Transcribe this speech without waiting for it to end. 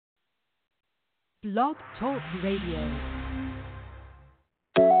Blog Talk Radio.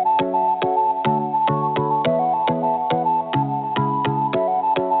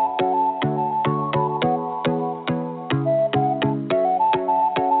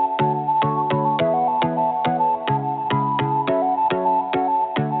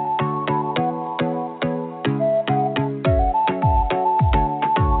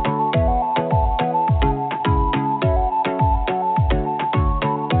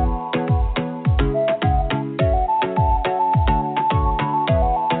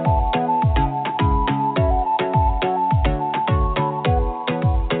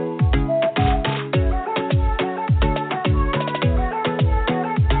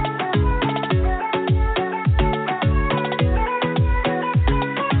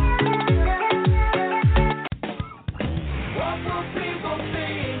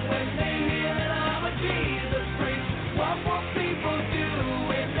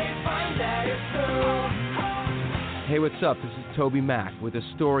 What's up? This is Toby Mack with a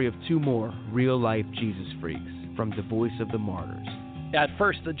story of two more real-life Jesus freaks from the Voice of the Martyrs. At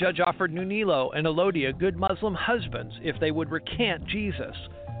first, the judge offered Nunilo and Elodia good Muslim husbands if they would recant Jesus.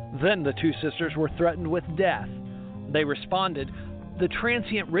 Then the two sisters were threatened with death. They responded, "The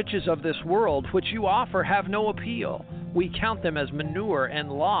transient riches of this world which you offer have no appeal. We count them as manure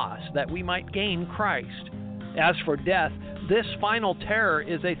and loss that we might gain Christ. As for death, this final terror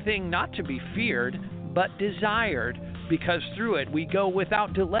is a thing not to be feared, but desired, because through it we go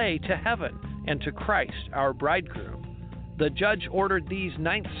without delay to heaven and to Christ our bridegroom." The judge ordered these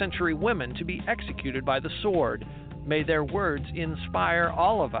 9th century women to be executed by the sword. May their words inspire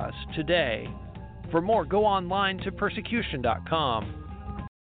all of us today. For more, go online to persecution.com.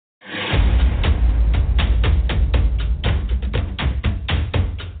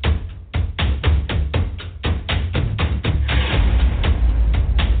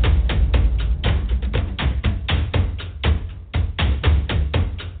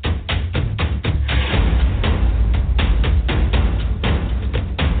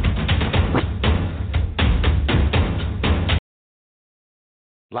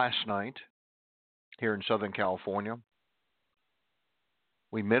 Last night, here in Southern California,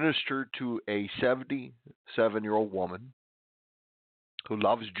 we ministered to a 77-year-old woman who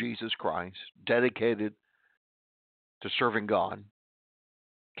loves Jesus Christ, dedicated to serving God,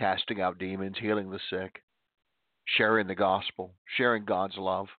 casting out demons, healing the sick, sharing the gospel, sharing God's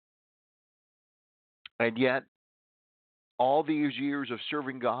love. And yet, all these years of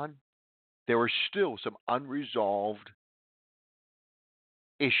serving God, there were still some unresolved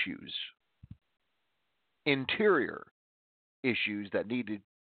issues, interior issues that needed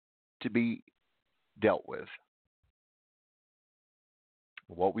to be dealt with.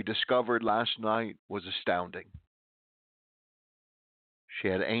 What we discovered last night was astounding. She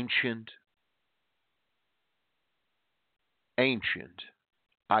had ancient,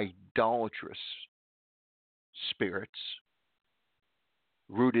 idolatrous spirits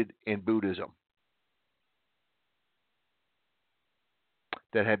rooted in Buddhism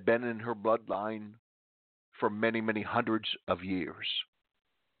that had been in her bloodline for many, many hundreds of years.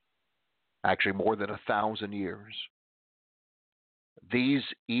 Actually, more than 1,000 years. These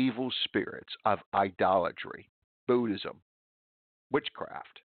evil spirits of idolatry, Buddhism,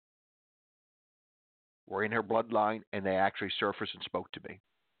 witchcraft, were in her bloodline, and they actually surfaced and spoke to me.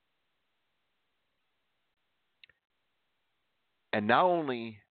 And not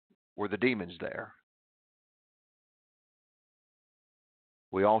only were the demons there,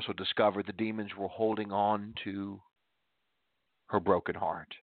 we also discovered the demons were holding on to her broken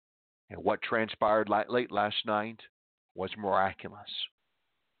heart. And what transpired late last night was miraculous.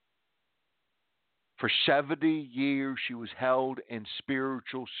 For 70 years, she was held in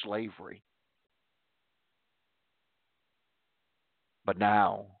spiritual slavery. But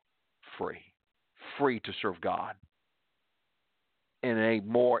now, free to serve God in a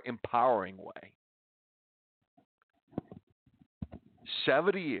more empowering way.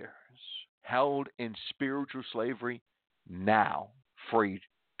 70 years held in spiritual slavery, now free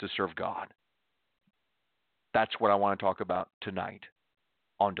to serve God. That's what I want to talk about tonight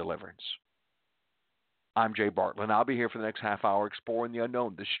on Deliverance. I'm Jay Bartlett, and I'll be here for the next half hour exploring the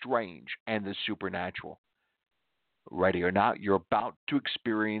unknown, the strange, and the supernatural. Ready or not, you're about to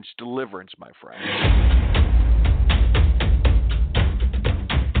experience deliverance, my friends.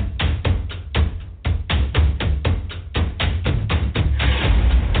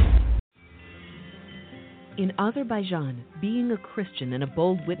 In Azerbaijan, being a Christian and a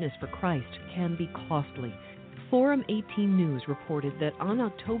bold witness for Christ can be costly. Forum 18 News reported that on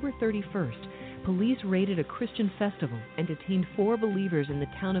October 31st, police raided a Christian festival and detained 4 believers in the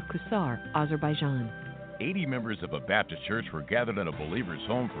town of Kusar, Azerbaijan. 80 members of a Baptist church were gathered in a believer's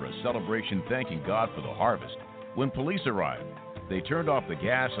home for a celebration thanking God for the harvest. When police arrived, they turned off the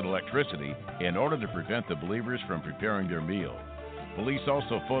gas and electricity in order to prevent the believers from preparing their meal. Police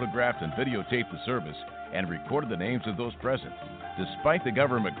also photographed and videotaped the service and recorded the names of those present. Despite the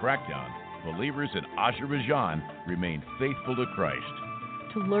government crackdown, believers in Azerbaijan remained faithful to Christ.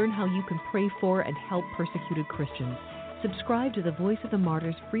 To learn how you can pray for and help persecuted Christians, subscribe to the Voice of the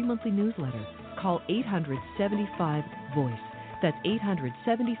Martyrs free monthly newsletter. Call 875-VOICE. That's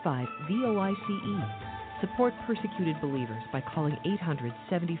 875-VOICE. Support persecuted believers by calling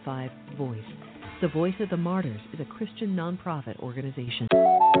 875-VOICE. The Voice of the Martyrs is a Christian nonprofit organization.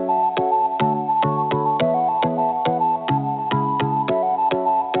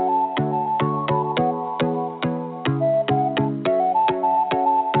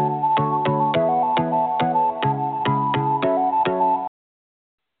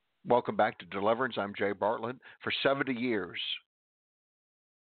 Welcome back to Deliverance. I'm Jay Bartlett. For 70 years,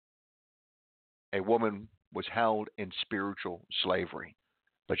 a woman was held in spiritual slavery,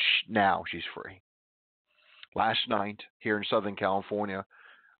 but now she's free. Last night, here in Southern California,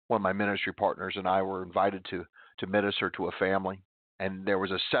 one of my ministry partners and I were invited to minister to a family, and there was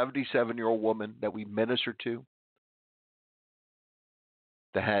a 77-year-old woman that we ministered to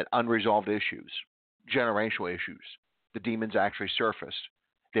that had unresolved issues, generational issues. The demons actually surfaced.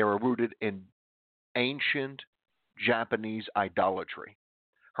 They were rooted in ancient Japanese idolatry.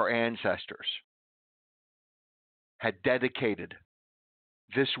 Her ancestors had dedicated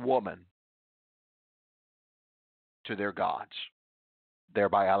this woman to their gods,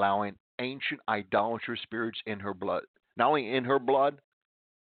 thereby allowing ancient idolatrous spirits in her blood, not only in her blood,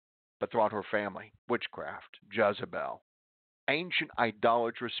 but throughout her family, witchcraft, Jezebel. Ancient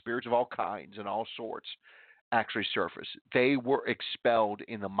idolatrous spirits of all kinds and all sorts actually surfaced. They were expelled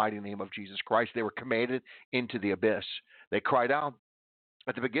in the mighty name of Jesus Christ. They were commanded into the abyss. They cried out.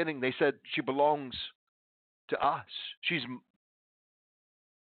 At the beginning, they said, she belongs to us. She's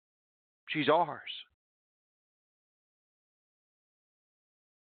ours.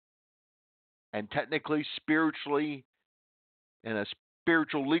 And technically, spiritually, in a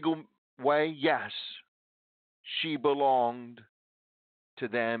spiritual, legal way, yes, she belonged to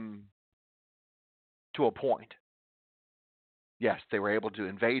them to a point. Yes, they were able to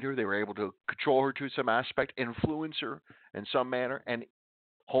invade her. They were able to control her to some aspect, influence her in some manner, and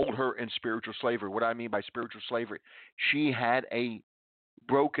hold her in spiritual slavery. What I mean by spiritual slavery, she had a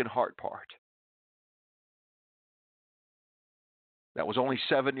broken heart part that was only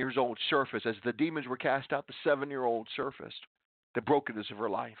 7 years old surfaced. As the demons were cast out, the 7-year-old surfaced, the brokenness of her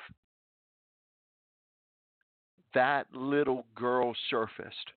life. That little girl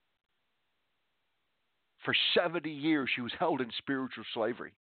surfaced. For 70 years, she was held in spiritual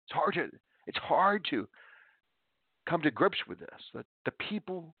slavery. It's hard to come to grips with this, that the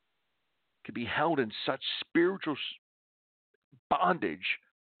people could be held in such spiritual bondage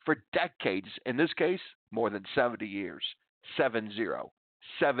for decades. In this case, more than 70 years. 70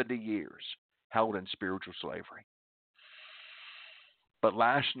 years held in spiritual slavery. But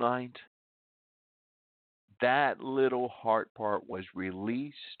last night, that little heart part was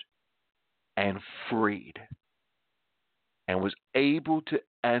released and freed, and was able to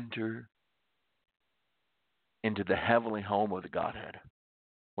enter into the heavenly home of the Godhead,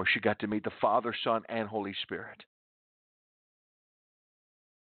 where she got to meet the Father, Son, and Holy Spirit.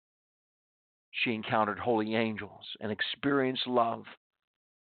 She encountered holy angels and experienced love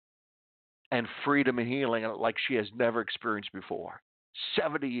and freedom and healing like she has never experienced before.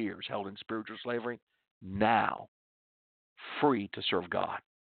 70 years held in spiritual slavery, now free to serve God.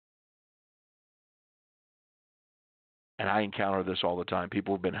 And I encounter this all the time.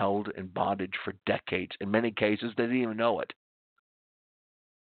 People have been held in bondage for decades. In many cases, they didn't even know it.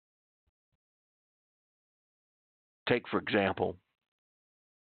 Take, for example,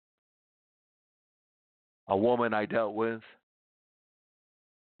 a woman I dealt with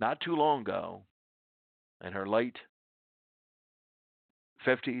not too long ago in her late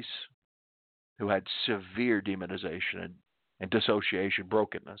 50s who had severe demonization and dissociation,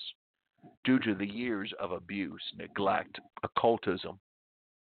 brokenness, due to the years of abuse, neglect, occultism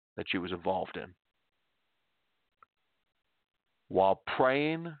that she was involved in. While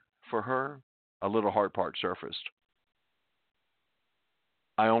praying for her, a little heart part surfaced.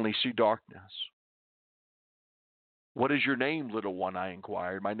 I only see darkness. What is your name, little one? I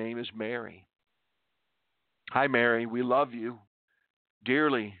inquired. My name is Mary. Hi, Mary. We love you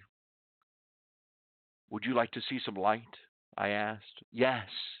dearly. Would you like to see some light? I asked. Yes,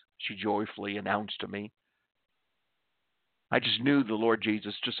 she joyfully announced to me. I just knew the Lord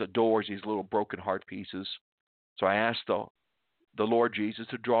Jesus just adores these little broken heart pieces. So I asked the Lord Jesus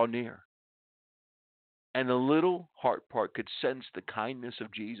to draw near. And the little heart part could sense the kindness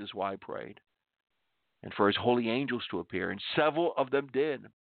of Jesus while I prayed, and for his holy angels to appear, and several of them did.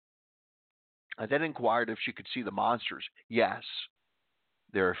 I then inquired if she could see the monsters. Yes,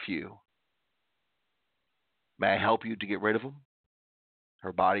 there are few. May I help you to get rid of them?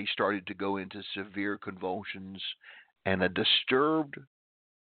 Her body started to go into severe convulsions and a disturbed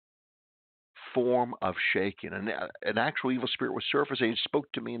form of shaking. And an actual evil spirit was surfacing and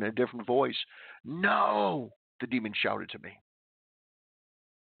spoke to me in a different voice. No, the demon shouted to me.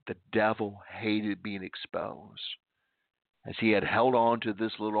 The devil hated being exposed, as he had held on to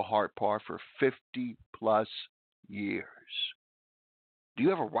this little heart part for 50 plus years. Do you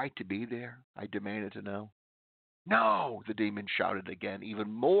have a right to be there? I demanded to know. No, the demon shouted again,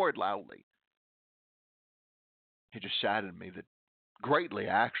 even more loudly. It just saddened me that greatly,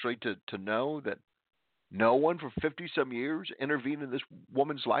 actually, to know that no one for 50-some years intervened in this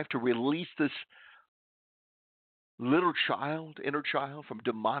woman's life to release this little child, inner child, from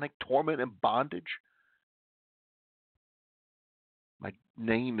demonic torment and bondage. My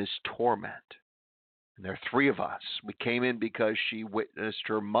name is Torment, and there are 3 of us. We came in because she witnessed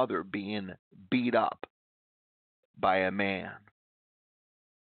her mother being beat up by a man.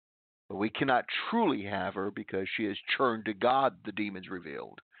 But we cannot truly have her because she has turned to God, the demons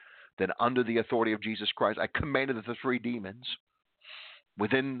revealed. Then under the authority of Jesus Christ, I commanded the 3 demons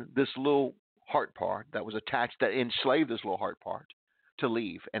within this little heart part that was attached, that enslaved this little heart part, to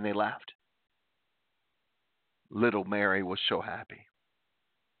leave, and they left. Little Mary was so happy.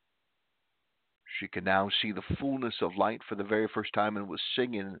 She could now see the fullness of light for the very first time and was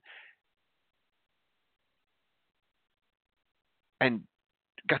singing and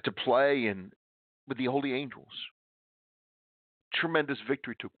got to play and with the holy angels. Tremendous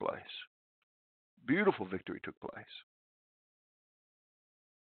victory took place. Beautiful victory took place.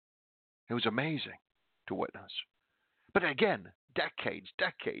 It was amazing to witness. But again, decades,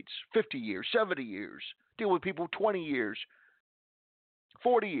 50 years, 70 years, deal with people 20 years,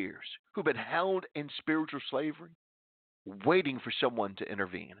 40 years who've been held in spiritual slavery, waiting for someone to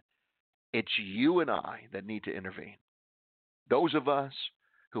intervene. It's you and I that need to intervene. Those of us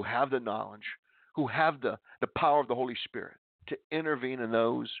who have the knowledge, who have the power of the Holy Spirit to intervene in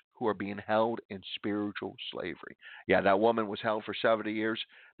those who are being held in spiritual slavery. Yeah, that woman was held for 70 years.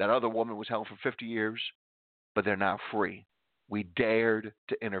 That other woman was held for 50 years, but they're now free. We dared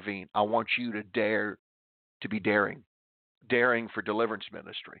to intervene. I want you to dare to be daring for deliverance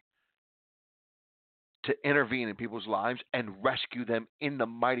ministry, to intervene in people's lives and rescue them in the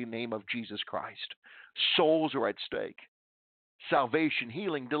mighty name of Jesus Christ. Souls are at stake. Salvation,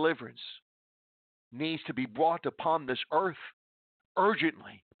 healing, deliverance needs to be brought upon this earth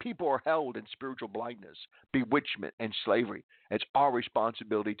urgently. People are held in spiritual blindness, bewitchment, and slavery. It's our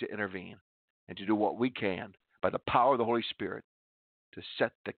responsibility to intervene and to do what we can by the power of the Holy Spirit to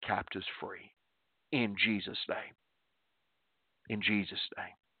set the captives free. In Jesus' name. In Jesus'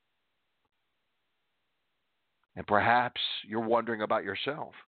 name. And perhaps you're wondering about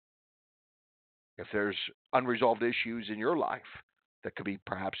yourself. If there's unresolved issues in your life that could be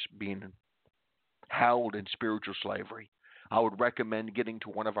perhaps being held in spiritual slavery, I would recommend getting to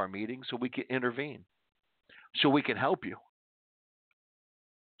one of our meetings so we can intervene, so we can help you,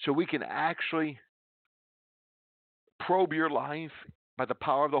 so we can actually probe your life by the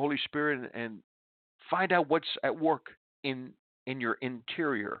power of the Holy Spirit and find out what's at work in your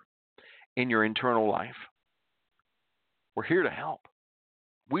interior, in your internal life. We're here to help.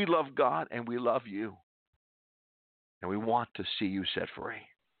 We love God and we love you. And we want to see you set free.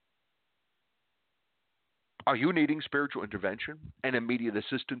 Are you needing spiritual intervention and immediate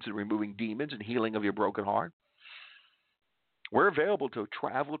assistance in removing demons and healing of your broken heart? We're available to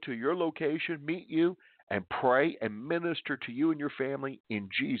travel to your location, meet you, and pray and minister to you and your family in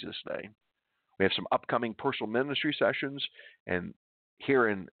Jesus' name. We have some upcoming personal ministry sessions and here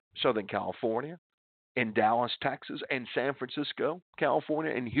in Southern California, in Dallas, Texas, and San Francisco,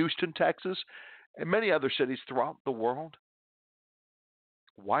 California, and Houston, Texas, and many other cities throughout the world.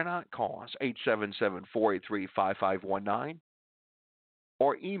 Why not call us 877-483-5519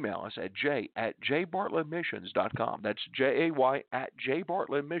 or email us at j@jbartlettmissions.com. That's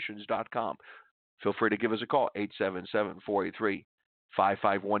JAY@jbartlettmissions.com. Feel free to give us a call,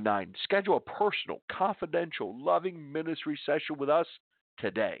 877-483-5519. Schedule a personal, confidential, loving ministry session with us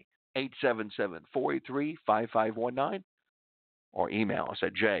today. 877-483-5519 or email us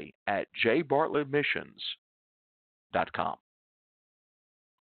at j@jbartlettmissions.com.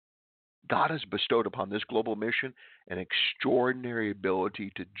 God has bestowed upon this global mission an extraordinary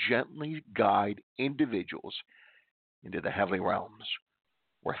ability to gently guide individuals into the heavenly realms,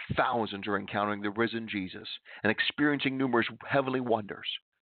 where thousands are encountering the risen Jesus and experiencing numerous heavenly wonders.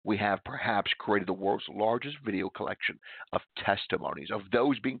 We have perhaps created the world's largest video collection of testimonies of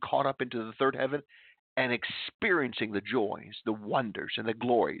those being caught up into the third heaven and experiencing the joys, the wonders, and the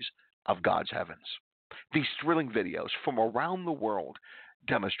glories of God's heavens. These thrilling videos from around the world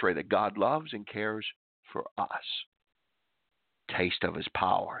demonstrate that God loves and cares for us. Taste of His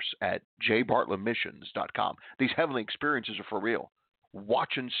powers at jbartlettmissions.com. These heavenly experiences are for real.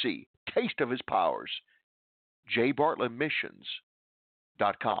 Watch and see. Taste of His powers.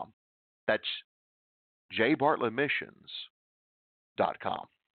 jbartlettmissions.com. That's jbartlettmissions.com.